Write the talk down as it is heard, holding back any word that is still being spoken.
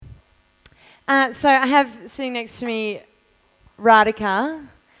So I have sitting next to me Radhika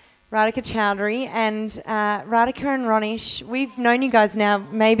Chowdhury, and Radhika and Ronish. We've known you guys now,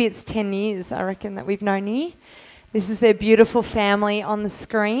 maybe it's 10 years, I reckon, that we've known you. This is their beautiful family on the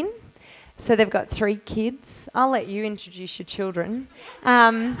screen. So they've got 3 kids. I'll let you introduce your children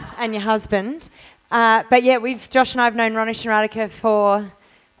and your husband. But yeah, Josh and I have known Ronish and Radhika for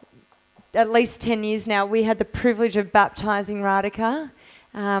at least 10 years now. We had the privilege of baptising Radhika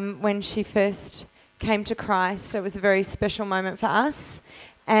when she first came to Christ. It was a very special moment for us.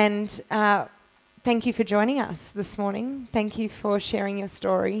 And thank you for joining us this morning. Thank you for sharing your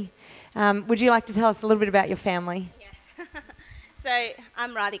story. Would you like to tell us a little bit about your family? Yes. So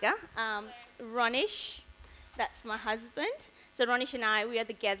I'm Radhika. Ronish, that's my husband. So Ronish and I, we are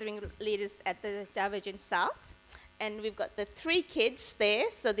the gathering leaders at the Divergent South. And we've got the 3 kids there.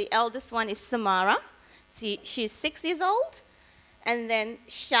 So the eldest one is Samara. She's 6 years old. And then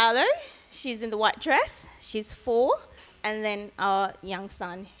Charlotte, she's in the white dress. She's 4. And then our young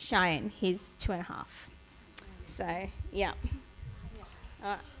son, Cheyenne, he's 2.5. So, yeah.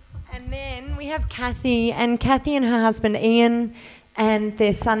 And then we have Kathy and her husband Ian and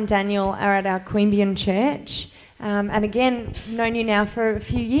their son Daniel are at our Queanbeyan church. And again, known you now for a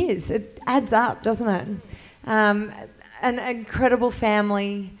few years. It adds up, doesn't it? An incredible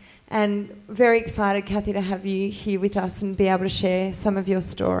family, and very excited, Kathy, to have you here with us and be able to share some of your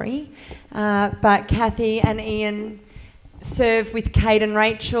story. But Kathy and Ian serve with Kate and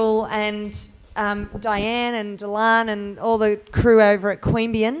Rachel and Diane and Delan and all the crew over at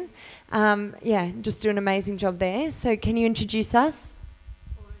Queanbeyan. Just do an amazing job there. So can you introduce us?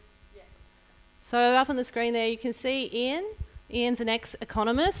 So up on the screen there you can see Ian. Ian's an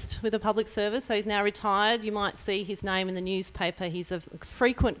ex-economist with a public service, so he's now retired. You might see his name in the newspaper. He's a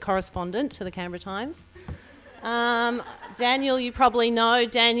frequent correspondent to the Canberra Times. Daniel, you probably know.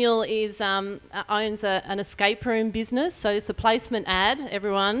 Daniel owns an escape room business, so it's a placement ad.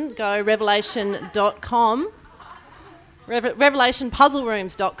 Everyone, go revelation.com,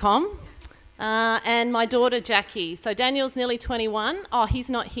 revelationpuzzlerooms.com. And my daughter Jackie. So Daniel's nearly 21. Oh, he's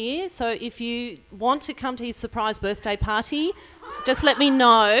not here. So if you want to come to his surprise birthday party, just let me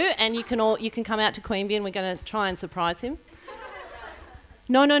know, and you can come out to Queanbeyan. We're going to try and surprise him.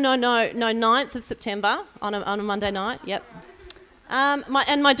 No, 9th of September on a Monday night. Yep.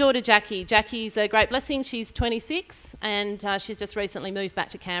 My daughter Jackie. Jackie's a great blessing. She's 26 and she's just recently moved back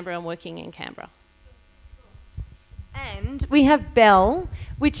to Canberra and working in Canberra. And we have Belle,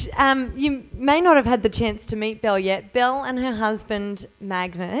 which you may not have had the chance to meet Belle yet. Belle and her husband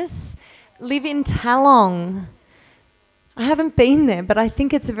Magnus live in Tallong. I haven't been there, but I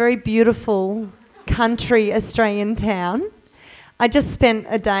think it's a very beautiful country Australian town. I just spent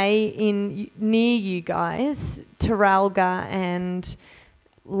a day near you guys, Taralga and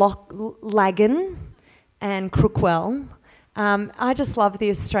Lagan and Crookwell. I just love the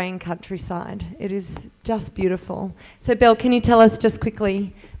Australian countryside. It is just beautiful. So, Belle, can you tell us just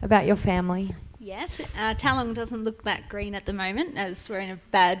quickly about your family? Yes, Tallong doesn't look that green at the moment as we're in a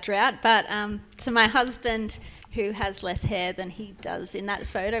bad drought. But so my husband, who has less hair than he does in that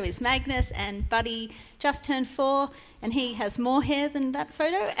photo, is Magnus, and Buddy just turned 4, and he has more hair than that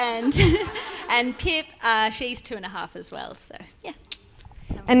photo. And and Pip, she's 2.5 as well. So yeah.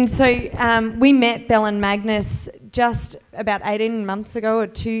 And so we met Belle and Magnus just about 18 months ago or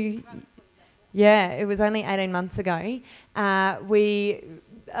 2. Yeah, it was only 18 months ago.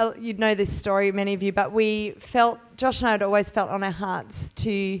 You'd know this story, many of you, but Josh and I had always felt on our hearts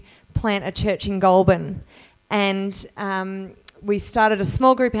to plant a church in Goulburn. And we started a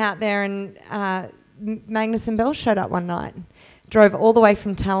small group out there, and Magnus and Belle showed up one night. Drove all the way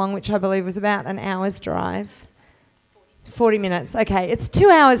from Tallong, which I believe was about an hour's drive. 40 minutes, okay. It's 2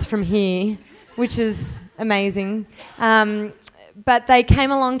 hours from here, which is amazing. But they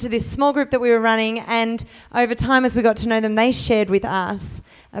came along to this small group that we were running, and over time as we got to know them, they shared with us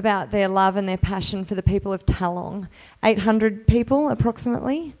about their love and their passion for the people of Tallong. 800 people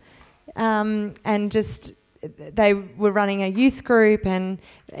approximately. And just they were running a youth group and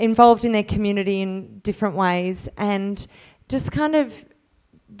involved in their community in different ways, and just kind of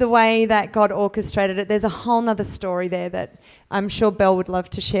the way that God orchestrated it. There's a whole nother story there that I'm sure Belle would love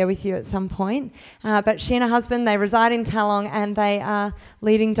to share with you at some point. But she and her husband, they reside in Tallong, and they are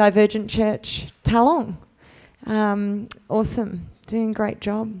leading Divergent Church Tallong. Awesome. Doing a great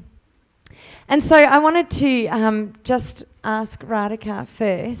job. And so I wanted to just ask Radhika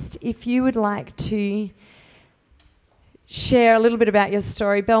first if you would like to share a little bit about your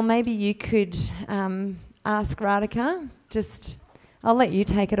story. Belle, maybe you could ask Radhika. I'll let you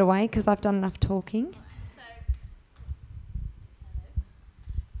take it away because I've done enough talking.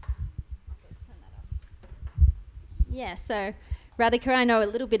 Yeah, so Radhika, I know a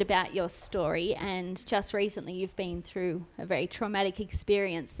little bit about your story, and just recently you've been through a very traumatic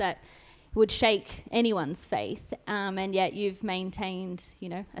experience that would shake anyone's faith, and yet you've maintained,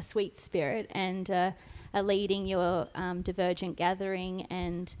 a sweet spirit and are leading your Divergent gathering.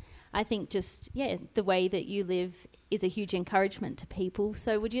 And I think the way that you live is a huge encouragement to people.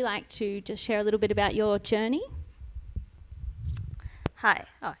 So would you like to just share a little bit about your journey? Hi.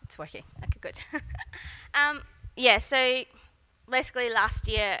 Oh, it's working. Okay, good. So basically last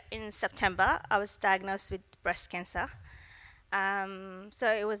year in September, I was diagnosed with breast cancer. So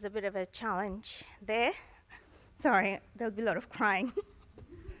it was a bit of a challenge there. Sorry, there'll be a lot of crying.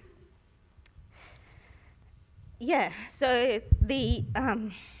 So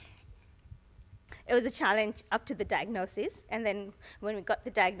it was a challenge up to the diagnosis, and then when we got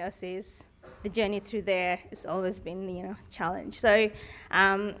the diagnosis, the journey through there has always been, a challenge. So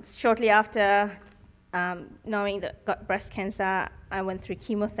shortly after knowing that I got breast cancer, I went through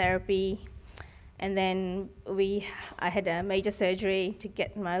chemotherapy, and then I had a major surgery to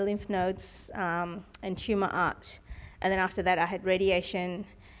get my lymph nodes and tumor out, and then after that I had radiation,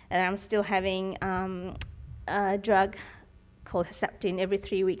 and I'm still having a drug called Herceptin every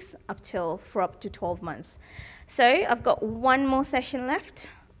 3 weeks for up to 12 months. So I've got one more session left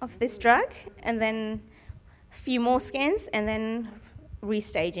of this drug, and then a few more scans, and then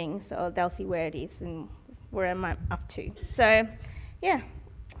restaging. So they'll see where it is and where am I up to. So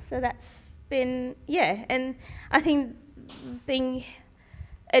that's been, and I think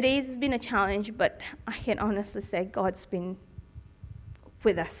it has been a challenge, but I can honestly say God's been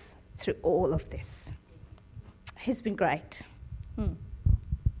with us through all of this. He's been great.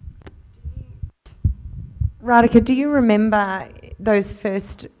 Radhika, do you remember those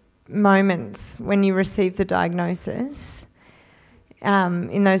first moments when you received the diagnosis?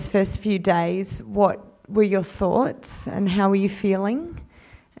 In those first few days, what were your thoughts and how were you feeling?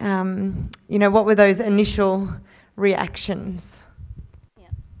 What were those initial reactions?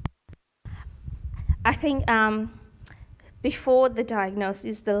 I think before the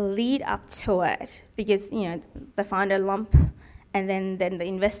diagnosis, the lead up to it, because, they found a lump, and then the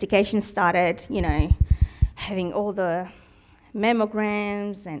investigation started, having all the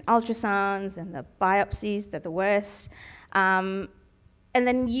mammograms and ultrasounds and the biopsies, they're the worst. And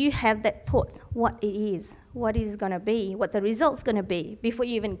then you have that thought, what it is going to be, what the result's going to be, before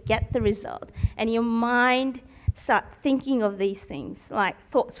you even get the result. And your mind start thinking of these things. Like,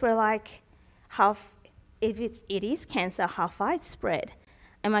 thoughts were like, if it is cancer, how far it's spread?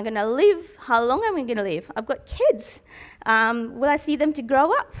 Am I going to live? How long am I going to live? I've got kids. Will I see them to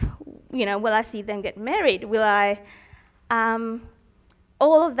grow up? Will I see them get married? Will I...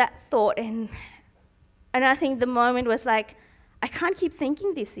 all of that thought. And I think the moment was like, I can't keep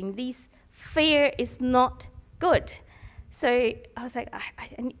thinking this thing. Fear is not good. So I was like, I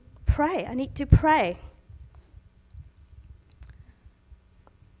need to pray. I need to pray.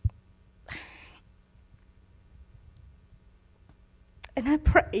 And I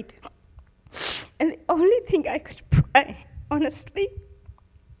prayed. And the only thing I could pray, honestly,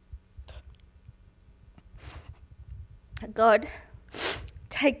 God,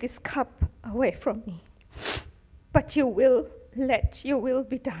 take this cup away from me, but let your will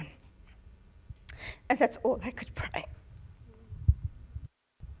be done. And that's all I could pray.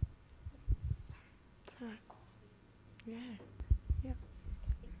 That's all right. Yeah.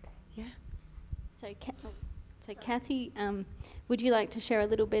 So Kathy, would you like to share a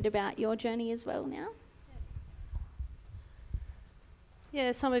little bit about your journey as well now?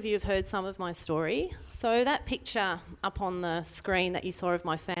 Yeah, some of you have heard some of my story. So that picture up on the screen that you saw of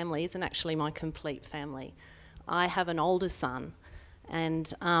my family isn't actually my complete family. I have an older son,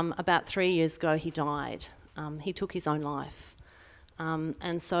 and about 3 years ago he died. He took his own life.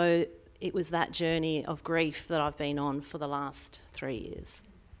 And so it was that journey of grief that I've been on for the last 3 years.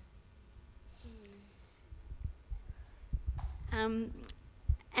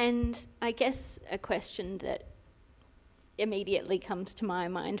 And I guess a question that immediately comes to my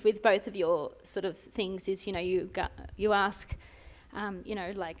mind with both of your sort of things is, you ask,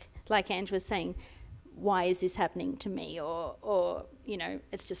 like Ange was saying, why is this happening to me? Or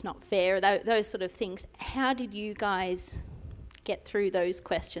it's just not fair, those sort of things. How did you guys get through those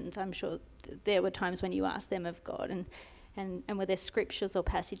questions? I'm sure there were times when you asked them of God, and were there scriptures or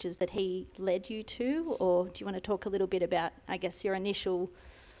passages that he led you to? Or do you want to talk a little bit about, I guess, your initial,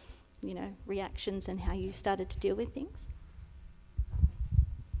 reactions and how you started to deal with things?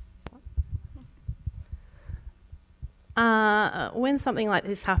 When something like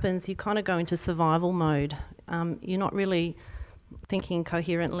this happens, you kind of go into survival mode. You're not really thinking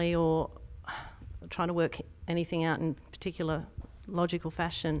coherently or trying to work anything out in particular logical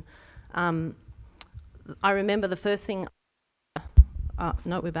fashion. I remember the first thing...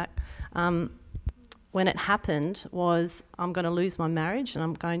 no, we're back. When it happened was, I'm going to lose my marriage and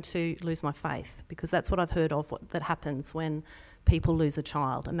I'm going to lose my faith, because that's what I've heard of that happens when people lose a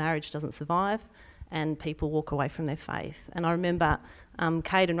child. A marriage doesn't survive and people walk away from their faith. And I remember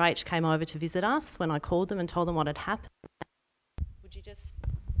Kate and Rach came over to visit us when I called them and told them what had happened.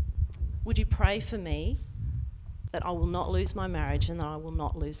 Would you pray for me that I will not lose my marriage and that I will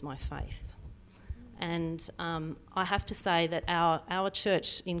not lose my faith? And I have to say that our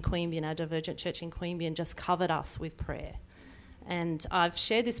church in Queanbeyan, our Divergent church in Queanbeyan, just covered us with prayer. And I've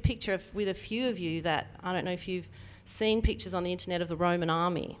shared this picture with a few of you that, I don't know if you've seen pictures on the internet of the Roman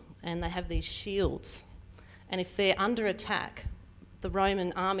army, and they have these shields. And if they're under attack, the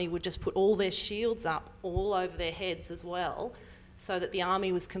Roman army would just put all their shields up all over their heads as well, so that the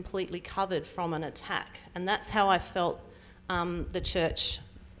army was completely covered from an attack. And that's how I felt the church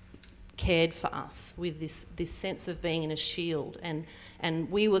cared for us, with this sense of being in a shield,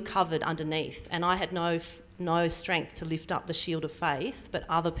 and we were covered underneath, and I had no strength to lift up the shield of faith, but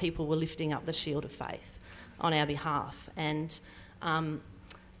other people were lifting up the shield of faith on our behalf. And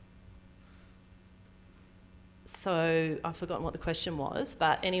so I've forgotten what the question was,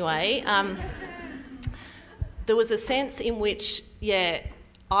 but anyway, there was a sense in which,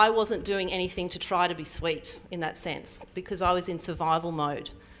 I wasn't doing anything to try to be sweet in that sense, because I was in survival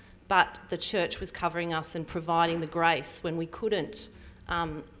mode. But the church was covering us and providing the grace when we couldn't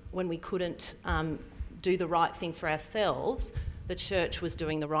do the right thing for ourselves. The church was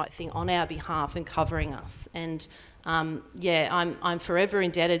doing the right thing on our behalf and covering us. And I'm forever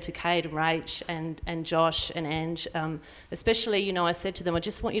indebted to Kate and Rach and Josh and Ange. Especially, I said to them, I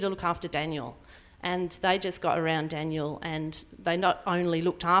just want you to look after Daniel. And they just got around Daniel, and they not only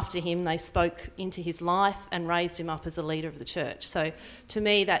looked after him, they spoke into his life and raised him up as a leader of the church. So to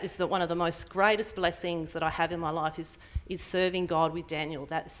me, that is one of the most greatest blessings that I have in my life is serving God with Daniel.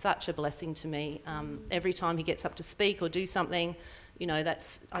 That's such a blessing to me. Every time he gets up to speak or do something, I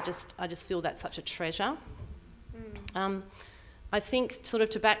just feel that's such a treasure. I think, sort of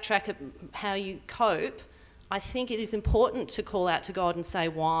to backtrack at how you cope, I think it is important to call out to God and say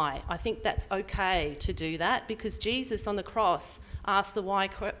why. I think that's okay to do that, because Jesus on the cross asked the why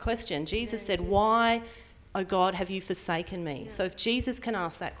question. Jesus said, "Why, oh God, have you forsaken me?" So if Jesus can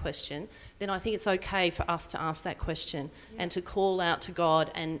ask that question, then I think it's okay for us to ask that question and to call out to God,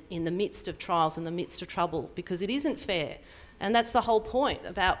 and in the midst of trials, in the midst of trouble, because it isn't fair. And that's the whole point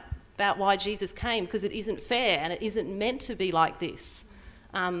about why Jesus came, because it isn't fair and it isn't meant to be like this.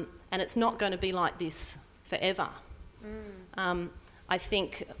 And it's not going to be like this forever. I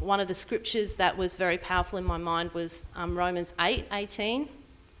think one of the scriptures that was very powerful in my mind was Romans 8:18,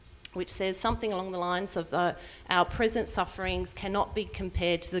 which says something along the lines of our present sufferings cannot be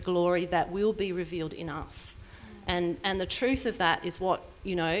compared to the glory that will be revealed in us. And the truth of that is what,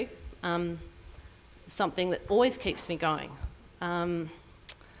 something that always keeps me going. And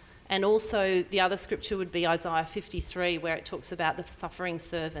also the other scripture would be Isaiah 53, where it talks about the suffering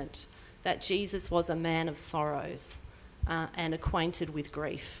servant, that Jesus was a man of sorrows and acquainted with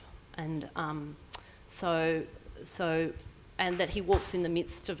grief, and and that he walks in the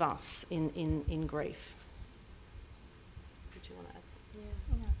midst of us in grief. Did you want to add something?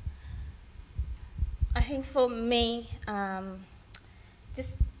 Yeah. I think for me,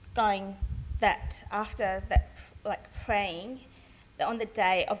 just going that after that, like praying, that on the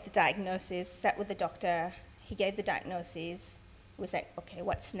day of the diagnosis, sat with the doctor, he gave the diagnosis, was like, okay,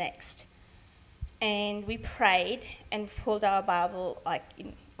 what's next? And we prayed and pulled our Bible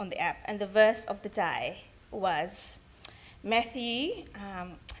on the app, and the verse of the day was Matthew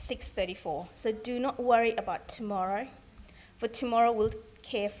 6:34. So do not worry about tomorrow, for tomorrow will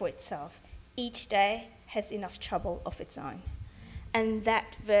care for itself. Each day has enough trouble of its own. And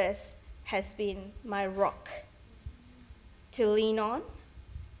that verse has been my rock to lean on,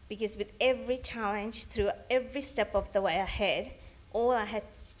 because with every challenge, through every step of the way ahead, all I had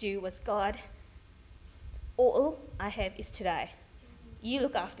to do was, God, all I have is today. You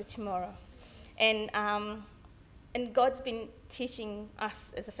look after tomorrow. And God's been teaching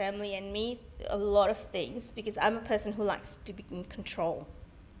us as a family and me a lot of things, because I'm a person who likes to be in control.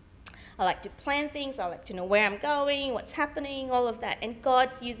 I like to plan things. I like to know where I'm going, what's happening, all of that. And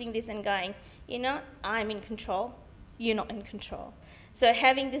God's using this and going, I'm in control. You're not in control. So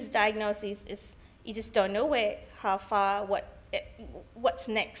having this diagnosis is, you just don't know where, how far, what's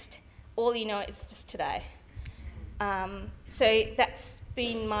next. All you know is just today. So that's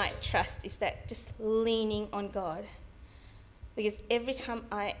been my trust, is that just leaning on God. Because every time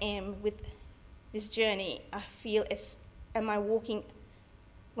I am with this journey, I feel am I walking,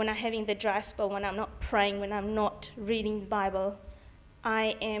 when I'm having the dry spell, when I'm not praying, when I'm not reading the Bible,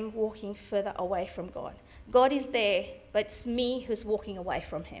 I am walking further away from God. God is there, but it's me who's walking away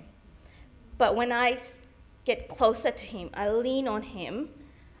from him. But when I get closer to him, I lean on him,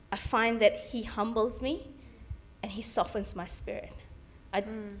 I find that he humbles me and he softens my spirit.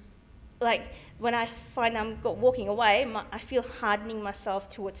 Like when I find I'm walking away, I feel hardening myself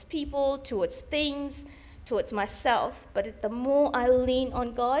towards people, towards things, towards myself. But the more I lean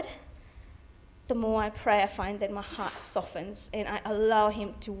on God, the more I pray, I find that my heart softens and I allow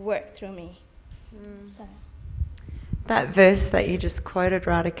him to work through me. So. That verse that you just quoted,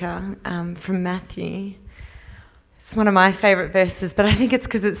 Radhika, from Matthew, it's one of my favourite verses, but I think it's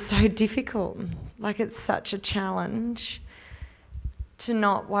because it's so difficult. Like, it's such a challenge to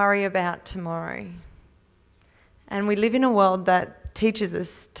not worry about tomorrow. And we live in a world that teaches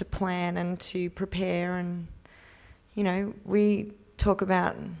us to plan and to prepare, and, you know, we talk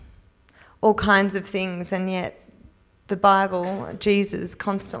about all kinds of things, and yet the Bible, Jesus,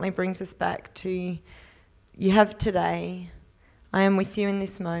 constantly brings us back to, you have today, I am with you in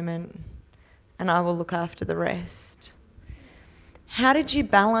this moment, and I will look after the rest. How did you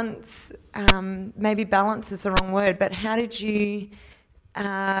balance, maybe balance is the wrong word, but how did you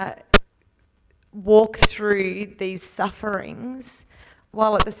walk through these sufferings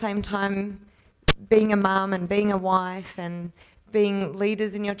while at the same time being a mum and being a wife and being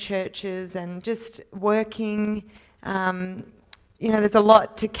leaders in your churches and just working? You know, there's a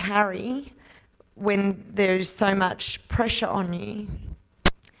lot to carry when there's so much pressure on you.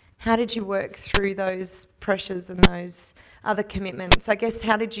 How did you work through those pressures and those other commitments? I guess,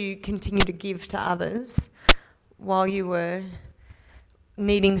 how did you continue to give to others while you were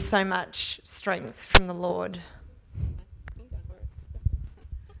needing so much strength from the Lord?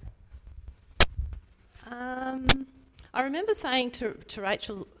 I remember saying to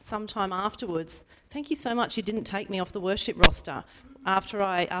Rachel sometime afterwards, thank you so much you didn't take me off the worship roster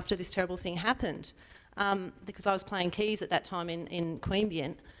after this terrible thing happened, because I was playing keys at that time in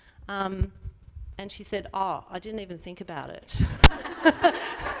Queanbeyan. And she said, oh, I didn't even think about it.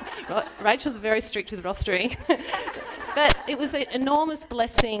 Rachel's very strict with rostering. But it was an enormous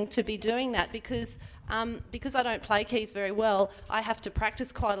blessing to be doing that because I don't play keys very well, I have to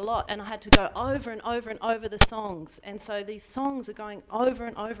practice quite a lot, and I had to go over and over and over the songs. And so these songs are going over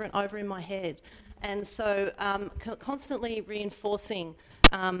and over and over in my head. And so constantly reinforcing,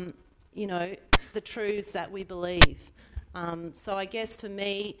 you know, the truths that we believe. So I guess for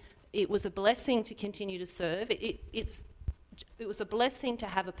me, it was a blessing to continue to serve. It was a blessing to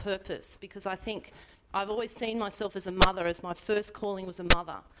have a purpose, because I think I've always seen myself as a mother, as my first calling was a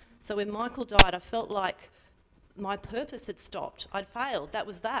mother. So when Michael died, I felt like my purpose had stopped. I'd failed. That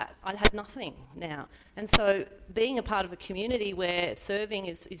was that. I had nothing now. And so being a part of a community where serving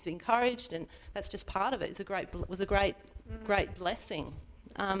is encouraged, and that's just part of it, was a great blessing.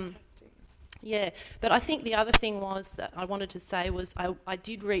 Yeah, but I think the other thing was that I wanted to say was I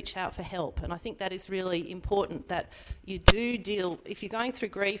did reach out for help, and I think that is really important, that you do deal, if you're going through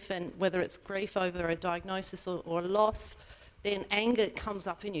grief, and whether it's grief over a diagnosis or a loss, then anger comes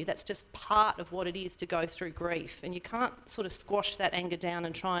up in you. That's just part of what it is to go through grief, and you can't sort of squash that anger down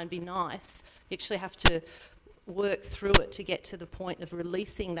and try and be nice. You actually have to work through it to get to the point of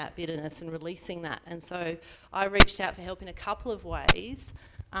releasing that bitterness and releasing that. And so I reached out for help in a couple of ways.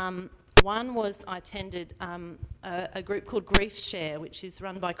 One was I attended a group called Grief Share, which is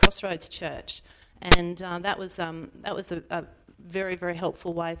run by Crossroads Church, and that was a very, very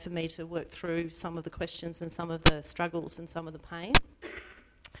helpful way for me to work through some of the questions and some of the struggles and some of the pain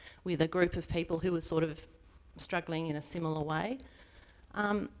with a group of people who were sort of struggling in a similar way.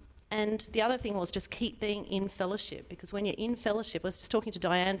 And the other thing was just keep being in fellowship, because when you're in fellowship, I was just talking to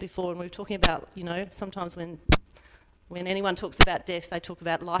Diane before, and we were talking about, you know, sometimes when anyone talks about death, they talk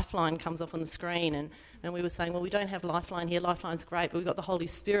about Lifeline comes up on the screen, and we were saying, well, we don't have Lifeline here. Lifeline's great, but we've got the Holy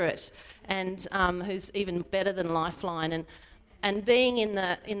Spirit, and who's even better than Lifeline. And being in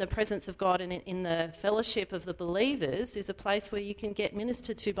the presence of God and in the fellowship of the believers is a place where you can get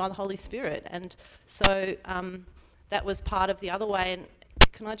ministered to by the Holy Spirit. And so that was part of the other way. And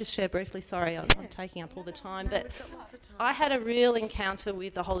can I just share briefly? Sorry, I'm taking up all the time. But I had a real encounter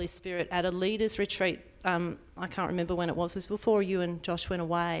with the Holy Spirit at a leaders' retreat. I can't remember when it was. It was before you and Josh went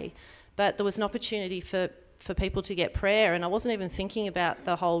away. But there was an opportunity for people to get prayer. And I wasn't even thinking about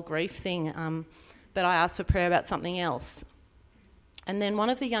the whole grief thing. But I asked for prayer about something else. And then one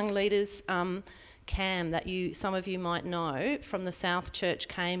of the young leaders, Cam, that some of you might know, from the South Church,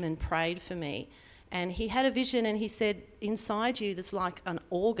 came and prayed for me. And he had a vision, and he said, inside you there's like an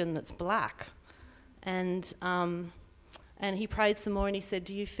organ that's black. And he prayed some more and he said,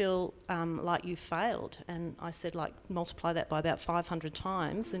 do you feel like you failed? And I said, like, multiply that by about 500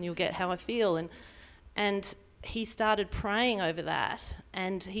 times and you'll get how I feel. And he started praying over that,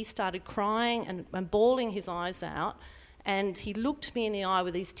 and he started crying and bawling his eyes out. And he looked me in the eye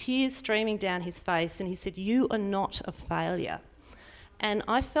with these tears streaming down his face, and he said, you are not a failure. And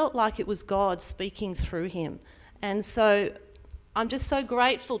I felt like it was God speaking through him. And so I'm just so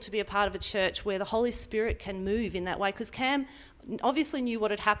grateful to be a part of a church where the Holy Spirit can move in that way, because Cam obviously knew what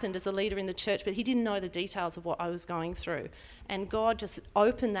had happened as a leader in the church, but he didn't know the details of what I was going through. And God just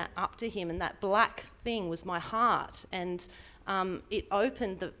opened that up to him, and that black thing was my heart. And it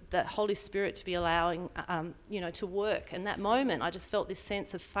opened the Holy Spirit to be allowing, to work. And that moment, I just felt this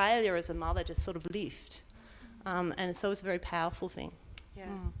sense of failure as a mother just sort of lift. And so it was a very powerful thing. Yeah,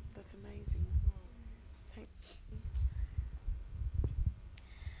 that's amazing. Thanks.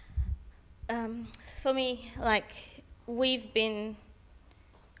 For me, like, we've been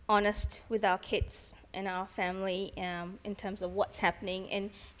honest with our kids and our family in terms of what's happening and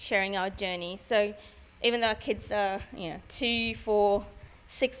sharing our journey. So even though our kids are 2, 4,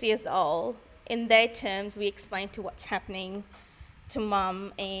 6 years old, in their terms we explain to what's happening to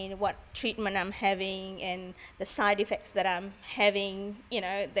mum and what treatment I'm having and the side effects that I'm having.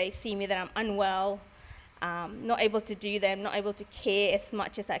 They see me that I'm unwell, not able to do them, not able to care as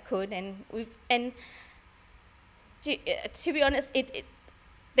much as I could. And to be honest,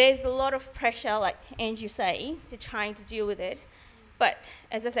 there's a lot of pressure, like Andrew say, to trying to deal with it. But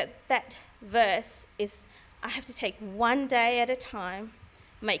as I said, that verse is, I have to take one day at a time,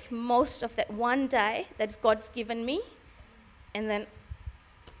 make most of that one day that God's given me, and then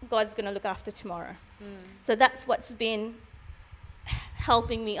God's going to look after tomorrow. So that's what's been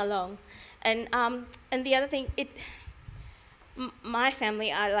helping me along. And the other thing, my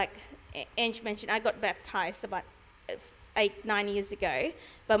family are like Ange mentioned, I got baptized about 8-9 years ago,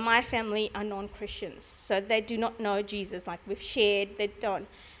 but my family are non-Christians, so they do not know Jesus. Like we've shared, they don't.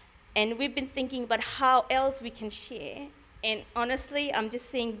 And we've been thinking about how else we can share. And honestly, I'm just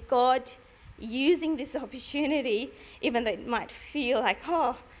seeing God using this opportunity, even though it might feel like,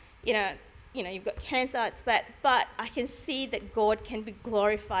 you've got cancer, it's bad, but I can see that God can be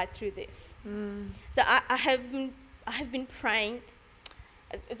glorified through this. So I have been praying.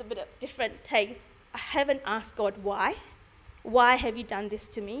 It's a bit of different takes. I haven't asked God why. Why have you done this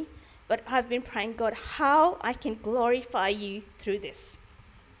to me? But I've been praying, God, how I can glorify you through this.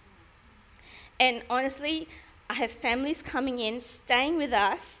 And honestly, I have families coming in, staying with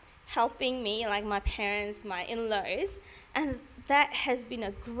us, helping me, like my parents, my in-laws, and that has been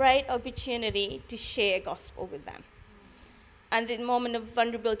a great opportunity to share gospel with them. And the moment of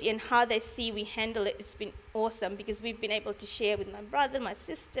vulnerability and how they see we handle it, it's been awesome, because we've been able to share with my brother, my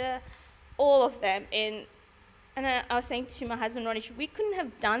sister, all of them. And I was saying to my husband, Ronnie, we couldn't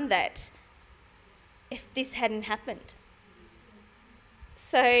have done that if this hadn't happened.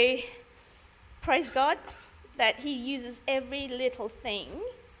 So praise God that he uses every little thing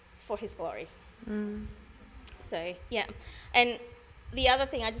for his glory. So, yeah. And the other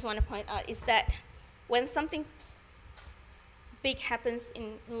thing I just want to point out is that when something big happens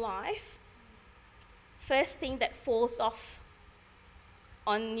in life, first thing that falls off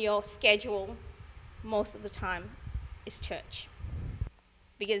on your schedule most of the time is church,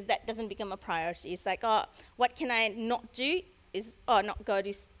 because that doesn't become a priority. It's like, what can I not do is, not go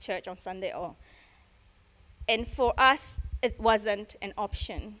to church on Sunday. And for us, it wasn't an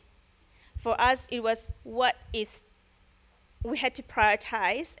option. For us, it was we had to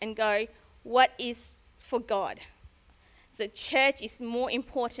prioritize and go, what is for God? So church is more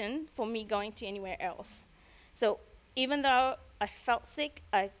important for me going to anywhere else. So even though I felt sick,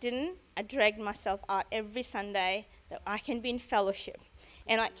 I dragged myself out every Sunday that I can be in fellowship.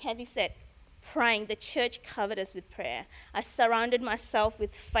 And like Kathy said, praying, the church covered us with prayer. I surrounded myself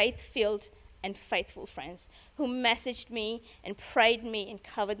with faith-filled and faithful friends who messaged me and prayed me and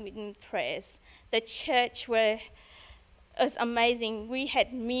covered me in prayers. The church was amazing. We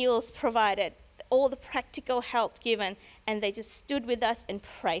had meals provided, all the practical help given, and they just stood with us and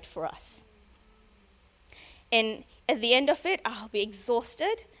prayed for us. And at the end of it, I'll be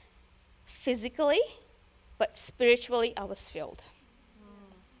exhausted physically, but spiritually I was filled.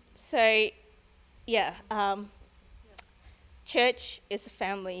 So, church is a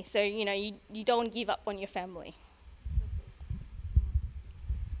family. So, you don't give up on your family.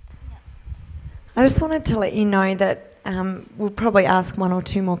 I just wanted to let you know that we'll probably ask 1 or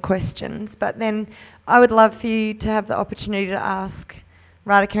 2 more questions, but then I would love for you to have the opportunity to ask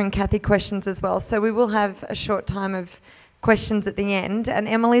Radhika and Kathy questions as well. So we will have a short time of questions at the end, and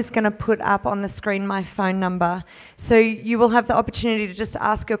Emily's going to put up on the screen my phone number. So you will have the opportunity to just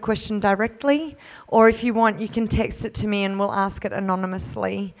ask your question directly, or if you want, you can text it to me and we'll ask it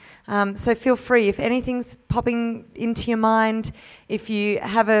anonymously. So feel free. If anything's popping into your mind, if you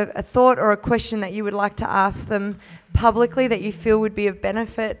have a thought or a question that you would like to ask them publicly that you feel would be of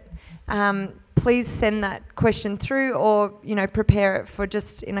benefit, please send that question through, or prepare it for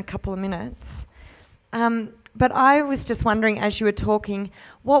just in a couple of minutes. But I was just wondering, as you were talking,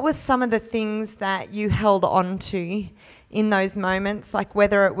 what were some of the things that you held on to in those moments, like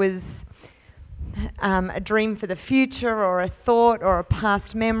whether it was a dream for the future, or a thought, or a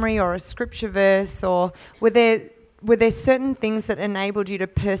past memory, or a scripture verse, or were there certain things that enabled you to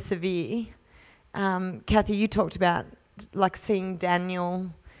persevere? Kathy, you talked about like seeing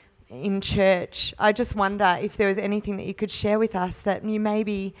Daniel in church. I just wonder if there was anything that you could share with us that you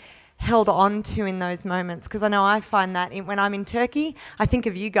maybe held on to in those moments, because I know I find that when I'm in Turkey, I think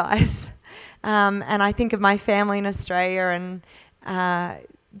of you guys, and I think of my family in Australia, and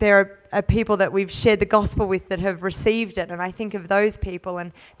there are people that we've shared the gospel with that have received it, and I think of those people,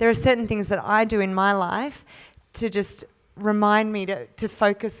 and there are certain things that I do in my life to just remind me to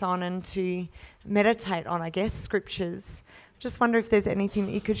focus on and to meditate on, I guess, scriptures. Just wonder if there's anything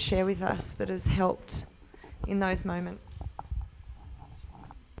that you could share with us that has helped in those moments.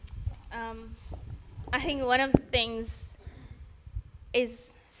 I think one of the things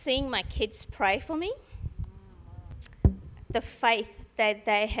is seeing my kids pray for me. The faith that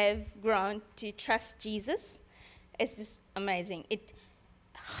they have grown to trust Jesus is just amazing. It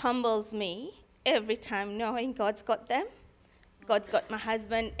humbles me every time knowing God's got them. God's got my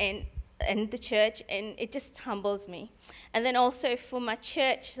husband and the church, and it just humbles me. And then also for my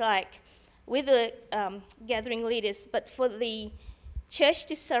church, like with the gathering leaders, but for the church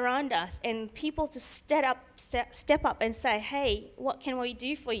to surround us and people to step up and say, hey, what can we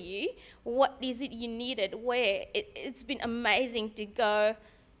do for you? What is it you needed? Where? It's been amazing to go,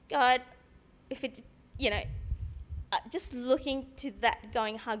 God, if it, just looking to that,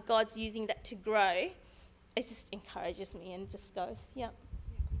 going how God's using that to grow, it just encourages me and just goes, yeah.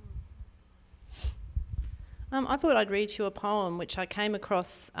 I thought I'd read you a poem which I came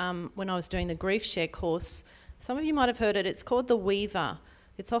across when I was doing the Grief Share course. Some of you might have heard it. It's called The Weaver.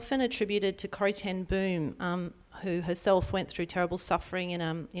 It's often attributed to Corrie ten Boom, who herself went through terrible suffering in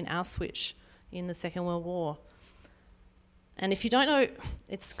Auschwitz in the Second World War. And if you don't know,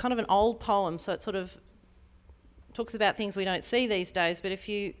 it's kind of an old poem, so it sort of talks about things we don't see these days. But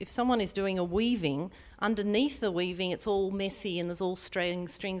if someone is doing a weaving, underneath the weaving it's all messy and there's all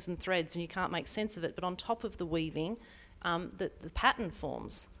strings and threads and you can't make sense of it. But on top of the weaving, the pattern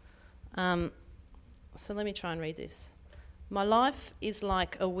forms. So let me try and read this. My life is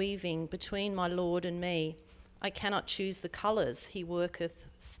like a weaving between my Lord and me. I cannot choose the colours, he worketh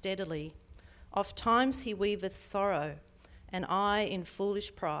steadily. Oft times he weaveth sorrow, and I in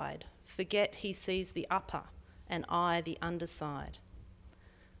foolish pride forget he sees the upper, and I the underside.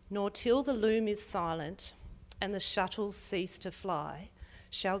 Nor till the loom is silent, and the shuttles cease to fly,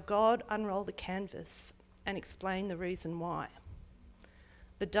 shall God unroll the canvas and explain the reason why.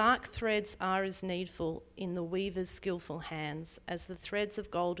 The dark threads are as needful in the weaver's skillful hands as the threads of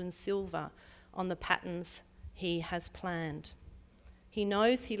gold and silver on the patterns he has planned. He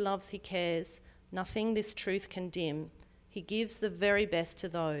knows, he loves, he cares, nothing this truth can dim. He gives the very best to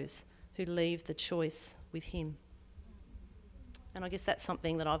those who leave the choice with him. And I guess that's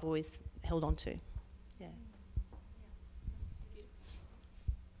something that I've always held on to. Yeah.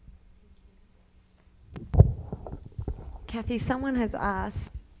 Kathy, someone has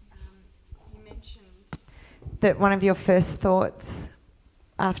asked, you mentioned that one of your first thoughts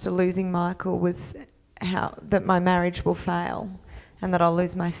after losing Michael was that my marriage will fail and that I'll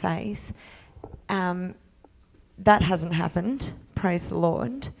lose my faith. That hasn't happened, praise the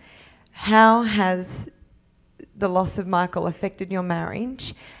Lord. How has the loss of Michael affected your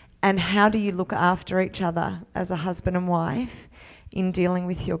marriage, and how do you look after each other as a husband and wife in dealing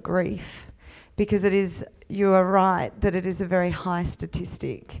with your grief? Because you are right that it is a very high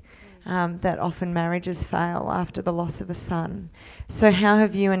statistic that often marriages fail after the loss of a son. So how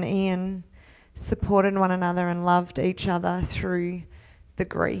have you and Ian supported one another and loved each other through the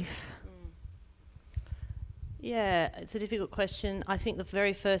grief? Yeah, it's a difficult question. I think the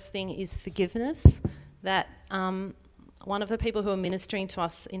very first thing is forgiveness. That one of the people who were ministering to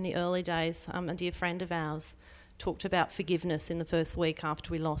us in the early days, a dear friend of ours, talked about forgiveness in the first week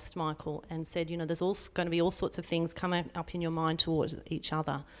after we lost Michael and said, there's going to be all sorts of things coming up in your mind towards each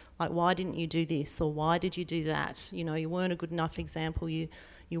other, like why didn't you do this or why did you do that? You weren't a good enough example, you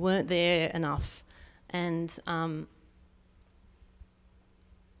weren't there enough. And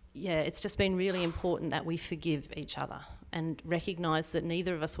it's just been really important that we forgive each other and recognise that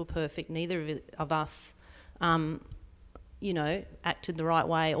neither of us were perfect, neither of us, acted the right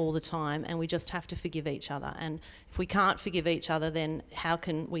way all the time, and we just have to forgive each other. And if we can't forgive each other, then how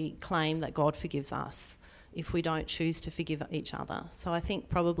can we claim that God forgives us if we don't choose to forgive each other? So I think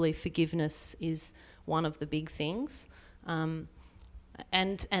probably forgiveness is one of the big things, and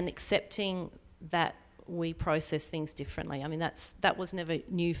accepting that we process things differently. I mean, that was never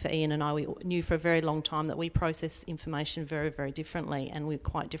new for Ian and I. We knew for a very long time that we process information very, very differently, and we're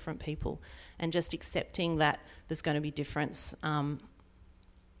quite different people. And just accepting that there's going to be difference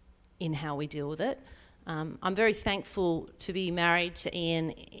in how we deal with it. I'm very thankful to be married to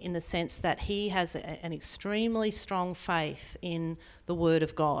Ian in the sense that he has an extremely strong faith in the Word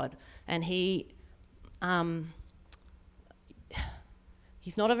of God, and he's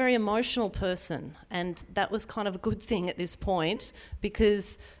not a very emotional person, and that was kind of a good thing at this point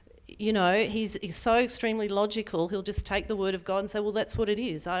because, he's so extremely logical. He'll just take the Word of God and say, well, that's what it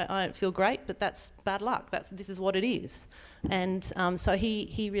is. I don't feel great, but that's bad luck. This is what it is. And so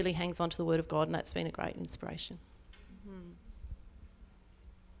he really hangs on to the Word of God, and that's been a great inspiration.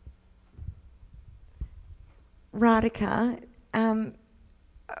 Radhika,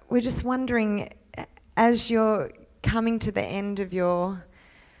 we're just wondering, as you're coming to the end of your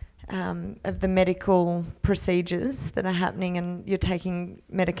of the medical procedures that are happening, and you're taking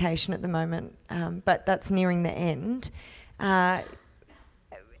medication at the moment, but that's nearing the end,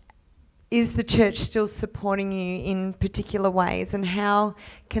 is the church still supporting you in particular ways, and how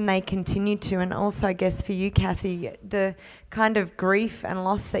can they continue to? And also, I guess for you, Kathy, the kind of grief and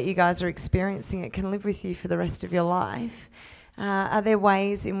loss that you guys are experiencing, it can live with you for the rest of your life. Are there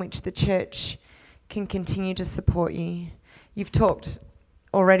ways in which the church can continue to support you? You've talked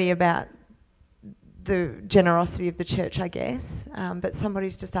already about the generosity of the church, I guess, but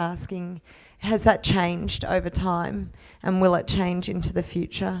somebody's just asking, has that changed over time, and will it change into the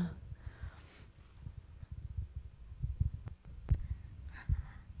future?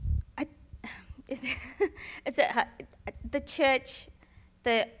 The church,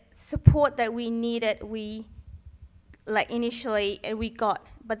 the support that we needed, initially we got,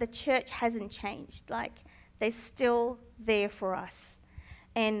 but the church hasn't changed. They're still there for us.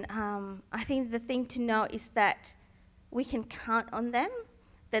 And I think the thing to know is that we can count on them,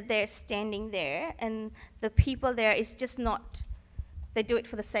 that they're standing there, and the people there is just not, they do it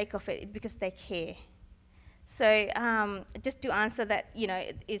for the sake of it, because they care. So just to answer that,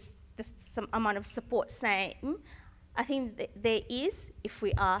 is some amount of support saying, I think there is if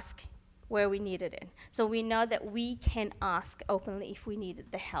we ask where we needed it. So we know that we can ask openly if we needed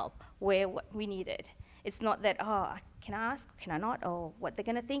the help, where we need it. It's not that, can I ask, can I not, or what they're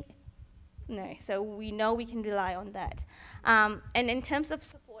going to think. No, so we know we can rely on that. And in terms of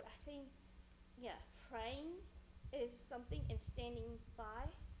support, I think, praying is something, and standing by.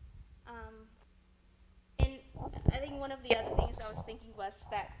 And I think one of the other things I was thinking was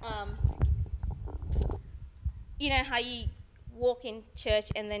that, how you walk in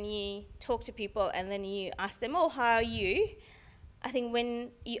church and then you talk to people and then you ask them, oh, how are you? I think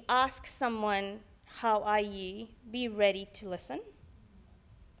when you ask someone, how are you, be ready to listen.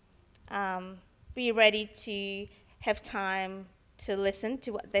 Be ready to have time to listen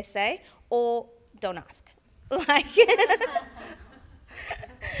to what they say, or don't ask.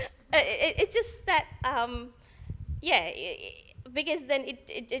 It's just that, because then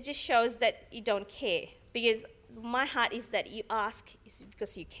it just shows that you don't care. Because my heart is that you ask is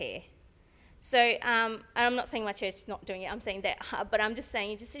because you care. So I'm not saying my church is not doing it. I'm saying that, but I'm just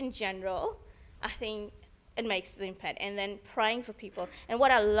saying, just in general, I think it makes the impact. And then praying for people. And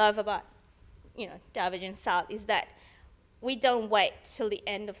what I love about, Divergent South is that we don't wait till the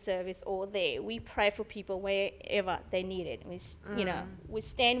end of service or there. We pray for people wherever they need it. We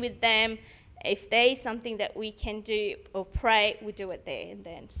stand with them. If there is something that we can do or pray, we do it there and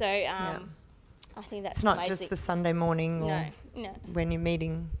then. So I think that's amazing. It's not just the Sunday morning or when you're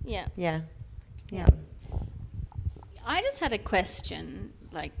meeting. Yeah. I just had a question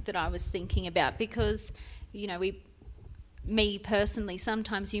that I was thinking about, because, me personally,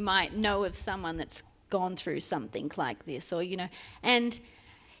 sometimes you might know of someone that's gone through something like this, or, and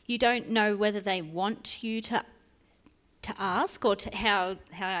you don't know whether they want you to ask, or to how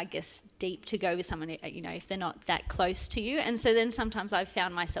I guess deep to go with someone, if they're not that close to you. And so then sometimes I've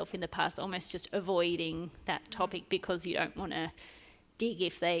found myself in the past almost just avoiding that topic because you don't want to dig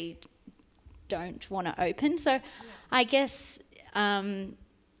if they don't want to open. So I guess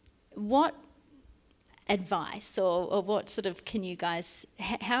what advice or what sort of can you guys,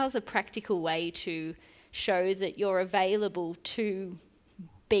 how's a practical way to show that you're available to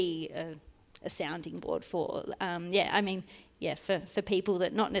be a sounding board for, for people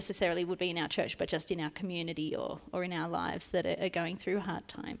that not necessarily would be in our church, but just in our community or in our lives that are going through hard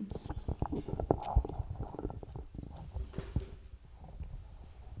times.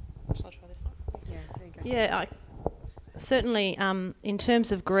 Shall I try this one? Yeah, there you go. Yeah, certainly in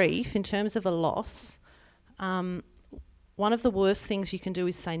terms of grief, in terms of a loss, one of the worst things you can do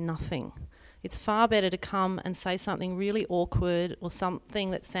is say nothing. It's far better to come and say something really awkward or something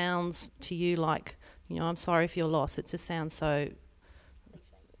that sounds to you like, I'm sorry for your loss. It just sounds so...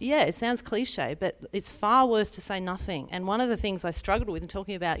 Yeah, it sounds cliche, but it's far worse to say nothing. And one of the things I struggled with in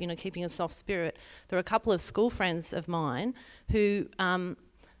talking about, keeping a soft spirit, there are a couple of school friends of mine who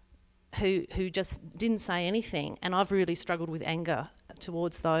just didn't say anything, and I've really struggled with anger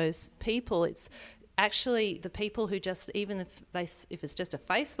towards those people. It's actually the people who just, even if it's just a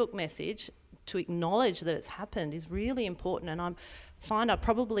Facebook message, to acknowledge that it's happened is really important. And I find I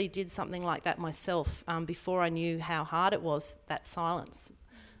probably did something like that myself before I knew how hard it was, that silence.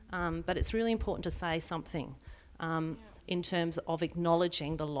 But it's really important to say something in terms of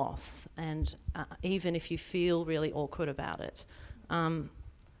acknowledging the loss, and even if you feel really awkward about it.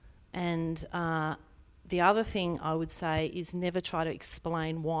 The other thing I would say is never try to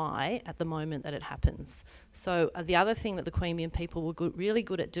explain why at the moment that it happens. So the other thing that the Queanbeyan people were really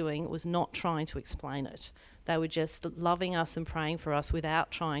good at doing was not trying to explain it. They were just loving us and praying for us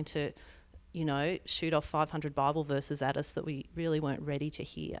without trying to, shoot off 500 Bible verses at us that we really weren't ready to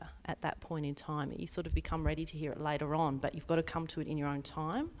hear at that point in time. You sort of become ready to hear it later on, but you've got to come to it in your own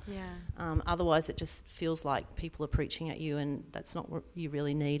time. Yeah. Otherwise it just feels like people are preaching at you, and that's not what you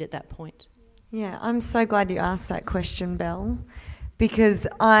really need at that point. Yeah, I'm so glad you asked that question, Belle, because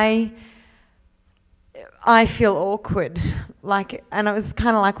I feel awkward. And it was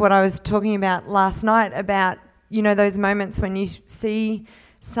kind of like what I was talking about last night about, those moments when you see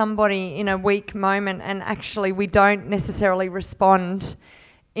somebody in a weak moment and actually we don't necessarily respond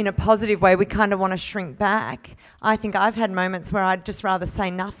in a positive way. We kind of want to shrink back. I think I've had moments where I'd just rather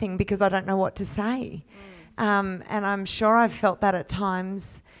say nothing because I don't know what to say. And I'm sure I've felt that at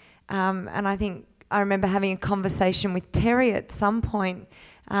times. And I think I remember having a conversation with Terry at some point.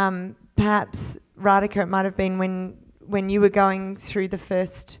 Perhaps, Radhika, it might have been when you were going through the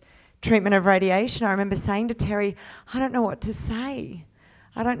first treatment of radiation. I remember saying to Terry, I don't know what to say.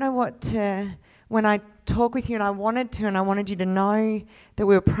 I don't know what to... When I talk with you, and I wanted you to know that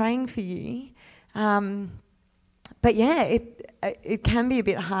we were praying for you. But yeah, it can be a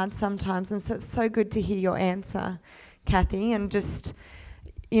bit hard sometimes, and so it's so good to hear your answer, Kathy, and just...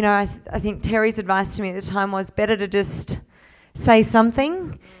 I think Terry's advice to me at the time was better to just say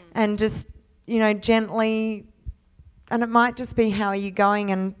something and just, gently, and it might just be how are you going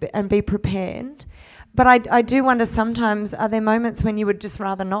and be prepared. But I do wonder sometimes, are there moments when you would just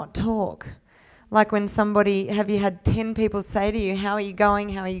rather not talk? Like when have you had 10 people say to you, how are you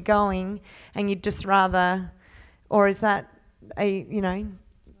going, and you'd just rather, or is that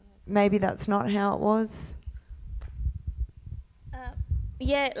maybe that's not how it was?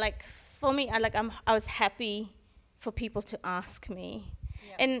 Yeah, for me, I was happy for people to ask me,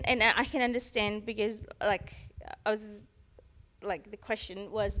 and I can understand because I was the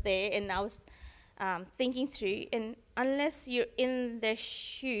question was there, and I was thinking through, and unless you're in their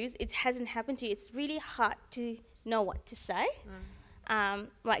shoes, it hasn't happened to you. It's really hard to know what to say.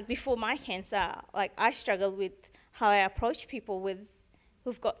 Before my cancer, I struggled with how I approach people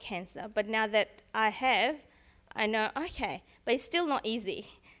who've got cancer, but now that I have, I know, okay, but it's still not easy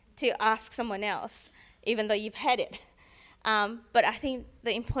to ask someone else, even though you've had it. But I think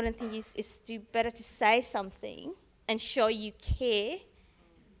the important thing is better to say something and show you care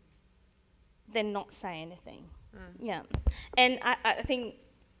than not say anything. Yeah. And I think,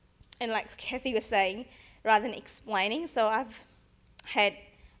 and like Kathy was saying, rather than explaining, so I've had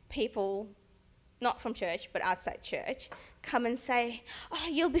people, not from church, but outside church, come and say, oh,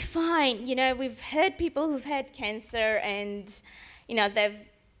 you'll be fine. We've heard people who've had cancer and, they've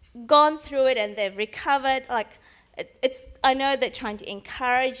gone through it and they've recovered. I know they're trying to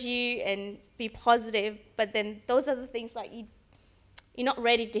encourage you and be positive, but then those are the things you're not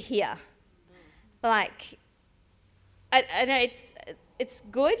ready to hear. I know it's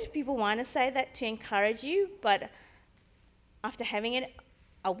good. People want to say that to encourage you, but after having it,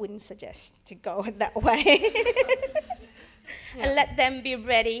 I wouldn't suggest to go that way. And let them be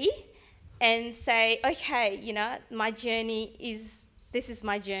ready and say, okay, my journey this is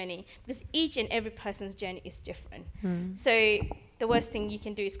my journey. Because each and every person's journey is different. So the worst thing you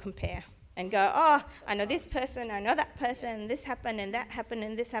can do is compare and go, oh, I know this person, I know that person, this happened and that happened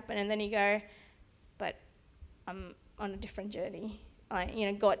and this happened. And then you go, but I'm on a different journey.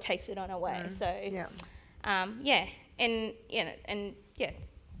 God takes it on away. So,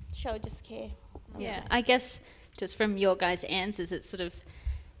 show just care. Yeah, I guess just from your guys' answers, it's sort of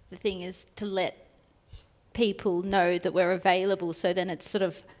the thing is to let people know that we're available. So then it's sort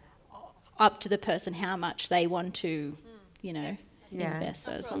of up to the person how much they want to, invest.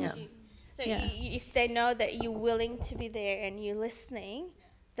 So as long as if they know that you're willing to be there and you're listening,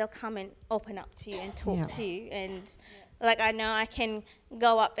 they'll come and open up to you and talk to you. And like I know I can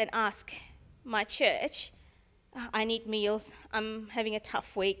go up and ask my church, I need meals. I'm having a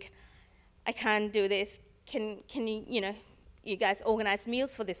tough week. I can't do this. Can you, you guys organize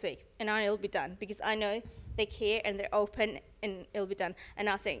meals for this week? And it'll be done because I know they care and they're open and it'll be done. And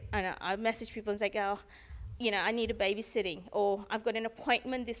I message people and say, I need a babysitting, or I've got an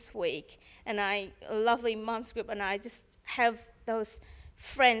appointment this week, and a lovely mom's group, and I just have those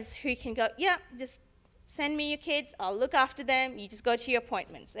friends who can go, just send me your kids, I'll look after them, you just go to your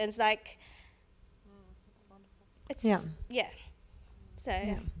appointments. And it's like, it's, So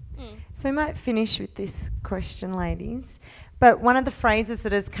we might finish with this question, ladies. But one of the phrases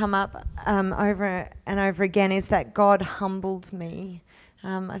that has come up over and over again is that God humbled me.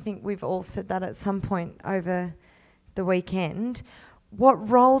 I think we've all said that at some point over the weekend. What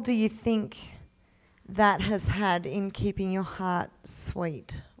role do you think that has had in keeping your heart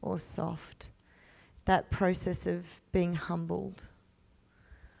sweet or soft? That process of being humbled?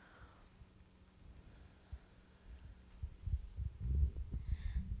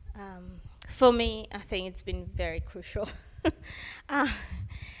 For me, I think it's been very crucial.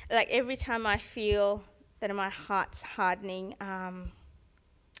 Like every time I feel that my heart's hardening,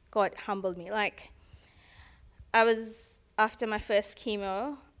 God humbled me. Like after my first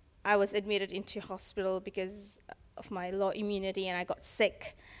chemo, I was admitted into hospital because of my low immunity and I got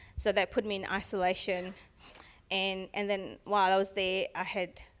sick. So they put me in isolation. And then while I was there, I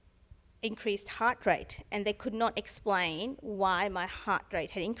had increased heart rate, and they could not explain why my heart rate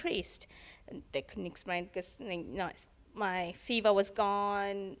had increased. And they couldn't explain because my fever was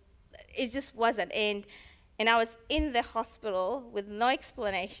gone. It just wasn't. And I was in the hospital with no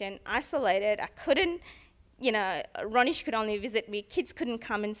explanation, isolated. I couldn't, Ronish could only visit me. Kids couldn't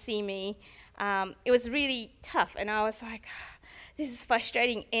come and see me. It was really tough. And I was like, this is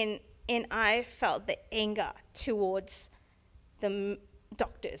frustrating. And I felt the anger towards the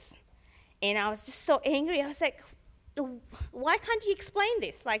doctors. And I was just so angry. I was like, why can't you explain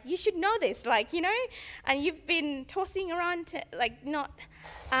this? Like, you should know this, and you've been tossing around to, not.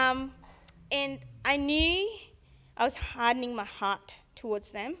 And I knew I was hardening my heart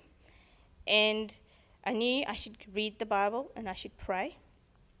towards them. And I knew I should read the Bible and I should pray.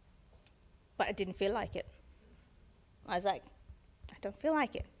 But I didn't feel like it. I was like, I don't feel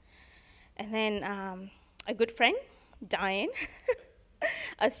like it. And then a good friend, Diane,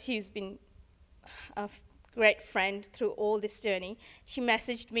 she's been a great friend through all this journey. She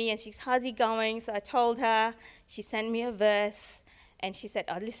messaged me and she's, how's it going? So I told her. She sent me a verse and she said,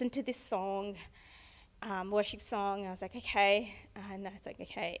 listen to this song, worship song. I was like, okay. And I was like,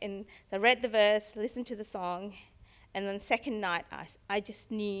 okay. And so I read the verse, listened to the song, and then the second night I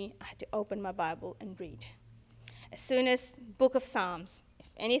just knew I had to open my Bible and read. As soon as Book of Psalms,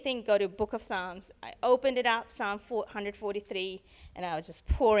 anything, go to Book of Psalms. I opened it up, Psalm 143, and I was just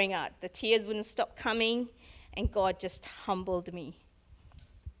pouring out. The tears wouldn't stop coming, and God just humbled me.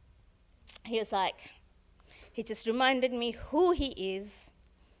 He just reminded me who he is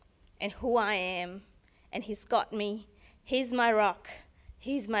and who I am, and he's got me. He's my rock.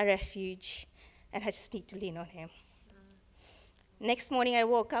 He's my refuge, and I just need to lean on him. Next morning I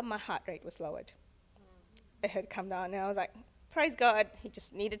woke up, my heart rate was lowered. It had come down, and I was like, praise God, he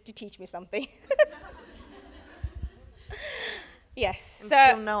just needed to teach me something. Yes. And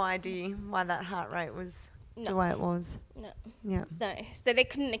still no idea why that heart rate was the way it was. No. Yeah. No. So they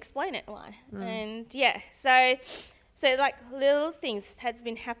couldn't explain it why. And so like little things has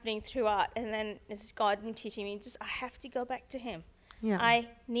been happening throughout, and then it's God been teaching me, I have to go back to him. Yeah. I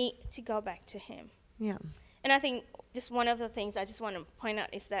need to go back to him. Yeah. And I think just one of the things I just want to point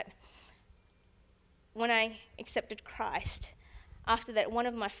out is that when I accepted Christ, after that, one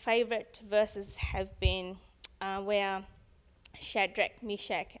of my favorite verses have been where Shadrach,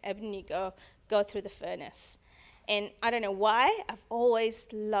 Meshach, Abednego go through the furnace. And I don't know why, I've always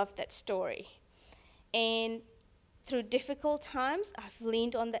loved that story. And through difficult times, I've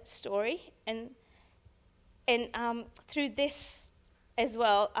leaned on that story. And through this as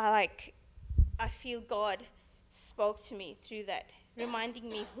well, I feel God spoke to me through that, reminding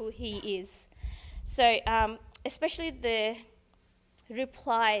me who he is. So especially the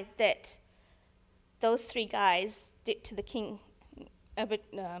reply that those three guys did to the king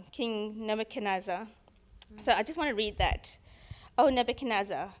King Nebuchadnezzar. So I just want to read that. O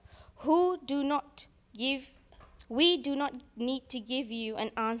Nebuchadnezzar, we do not need to give you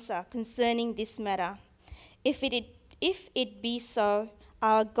an answer concerning this matter. If it be so,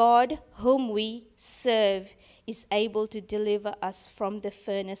 our God, whom we serve, is able to deliver us from the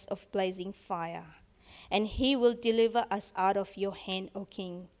furnace of blazing fire, and he will deliver us out of your hand, O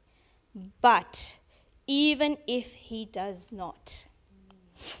king. But even if he does not,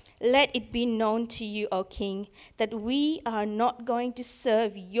 let it be known to you, O king, that we are not going to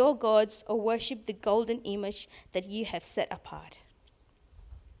serve your gods or worship the golden image that you have set apart.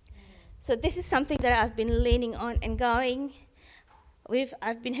 So this is something that I've been leaning on and going.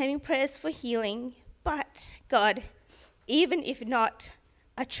 I've been having prayers for healing, but God, even if not,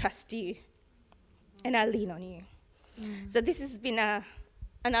 I trust you and I lean on you. So this has been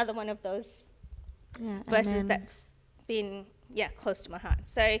another one of those verses that's been close to my heart.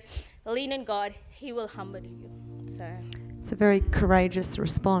 So lean on God, he will humble you. So it's a very courageous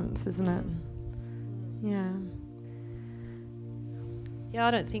response, isn't it? Yeah,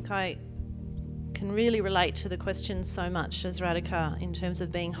 I don't think I can really relate to the question so much as Radhika in terms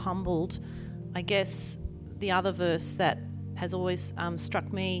of being humbled. I guess the other verse that has always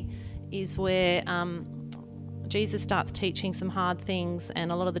struck me is where Jesus starts teaching some hard things,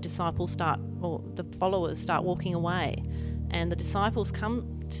 and a lot of the followers start walking away. And the disciples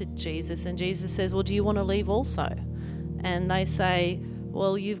come to Jesus, and Jesus says, well, do you want to leave also? And they say,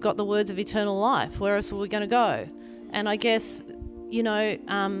 well, you've got the words of eternal life. Where else are we going to go? And I guess,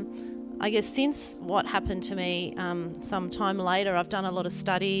 since what happened to me some time later, I've done a lot of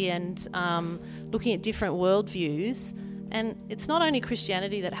study and looking at different worldviews. And it's not only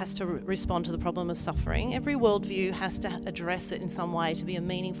Christianity that has to respond to the problem of suffering. Every worldview has to address it in some way to be a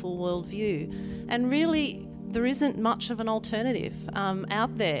meaningful worldview. And really, there isn't much of an alternative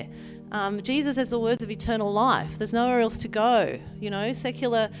out there. Jesus has the words of eternal life. There's nowhere else to go.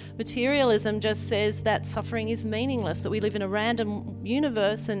 Secular materialism just says that suffering is meaningless, that we live in a random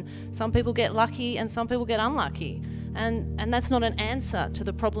universe and some people get lucky and some people get unlucky. And that's not an answer to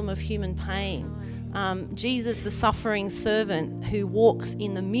the problem of human pain. Jesus, the suffering servant who walks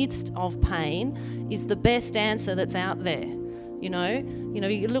in the midst of pain, is the best answer that's out there.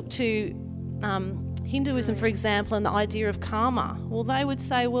 You look to Hinduism, for example, and the idea of karma. Well, they would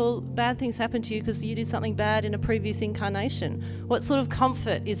say, well, bad things happen to you because you did something bad in a previous incarnation. What sort of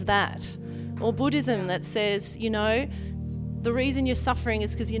comfort is that? Or Buddhism that says, the reason you're suffering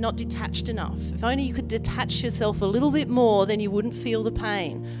is because you're not detached enough. If only you could detach yourself a little bit more, then you wouldn't feel the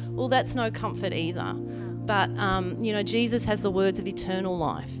pain. Well, that's no comfort either. But, Jesus has the words of eternal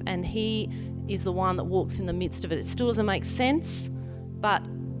life, and he is the one that walks in the midst of it. It still doesn't make sense, but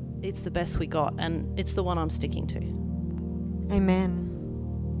it's the best we got, and it's the one I'm sticking to.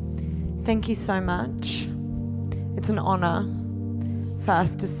 Amen. Thank you so much. It's an honour for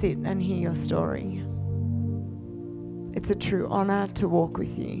us to sit and hear your story. It's a true honour to walk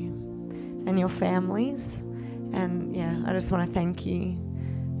with you and your families. And I just want to thank you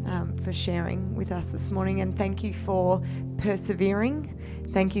for sharing with us this morning, and thank you for persevering.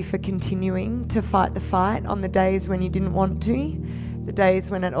 Thank you for continuing to fight the fight on the days when you didn't want to, the days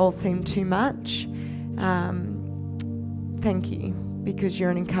when it all seemed too much. Thank you, because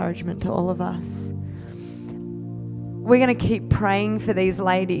you're an encouragement to all of us. We're going to keep praying for these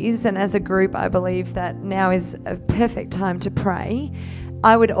ladies, and as a group, I believe that now is a perfect time to pray.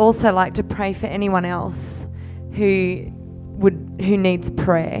 I would also like to pray for anyone else who needs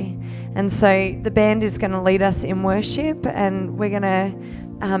prayer. And so the band is going to lead us in worship, and we're going to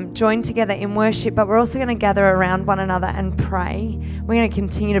join together in worship, but we're also going to gather around one another and pray. We're going to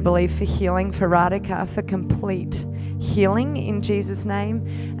continue to believe for healing for Radhika, for complete healing in Jesus' name.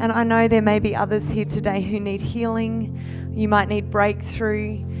 And I know there may be others here today who need healing. You might need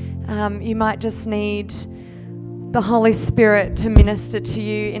breakthrough. You might just need the Holy Spirit to minister to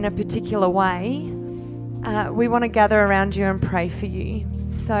you in a particular way. We want to gather around you and pray for you.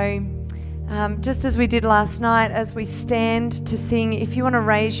 So just as we did last night, as we stand to sing, if you want to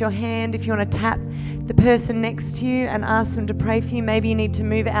raise your hand, if you want to tap the person next to you and ask them to pray for you, maybe you need to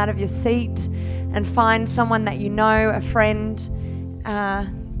move out of your seat and find someone that you know, a friend.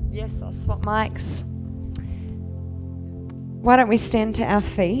 Yes, I'll swap mics. Why don't we stand to our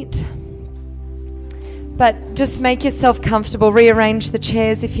feet? But just make yourself comfortable. Rearrange the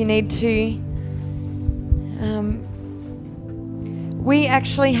chairs if you need to. We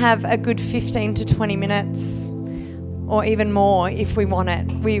actually have a good 15 to 20 minutes, or even more if we want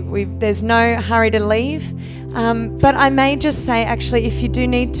it. There's no hurry to leave. But I may just say, actually, if you do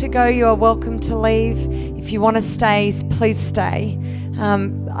need to go, you are welcome to leave. If you want to stay, please stay.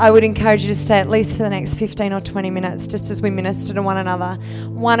 I would encourage you to stay at least for the next 15 or 20 minutes just as we minister to one another.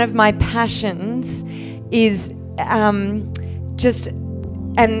 One of my passions is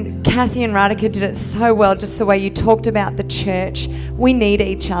and Kathy and Radhika did it so well, just the way you talked about the church. We need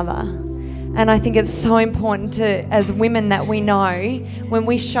each other. And I think it's so important to, as women, that we know when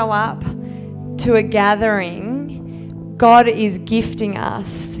we show up to a gathering, God is gifting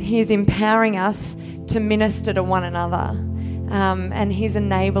us. He's empowering us to minister to one another. And He's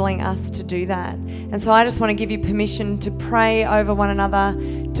enabling us to do that. And so I just want to give you permission to pray over one another,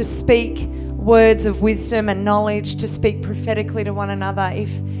 to speak words of wisdom and knowledge, to speak prophetically to one another.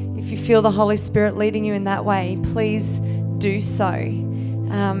 If you feel the Holy Spirit leading you in that way, please do so.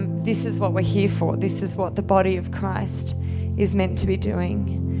 This is what we're here for. This is what the body of Christ is meant to be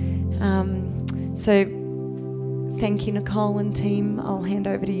doing. So thank you, Nicole and team. I'll hand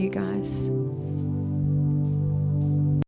over to you guys.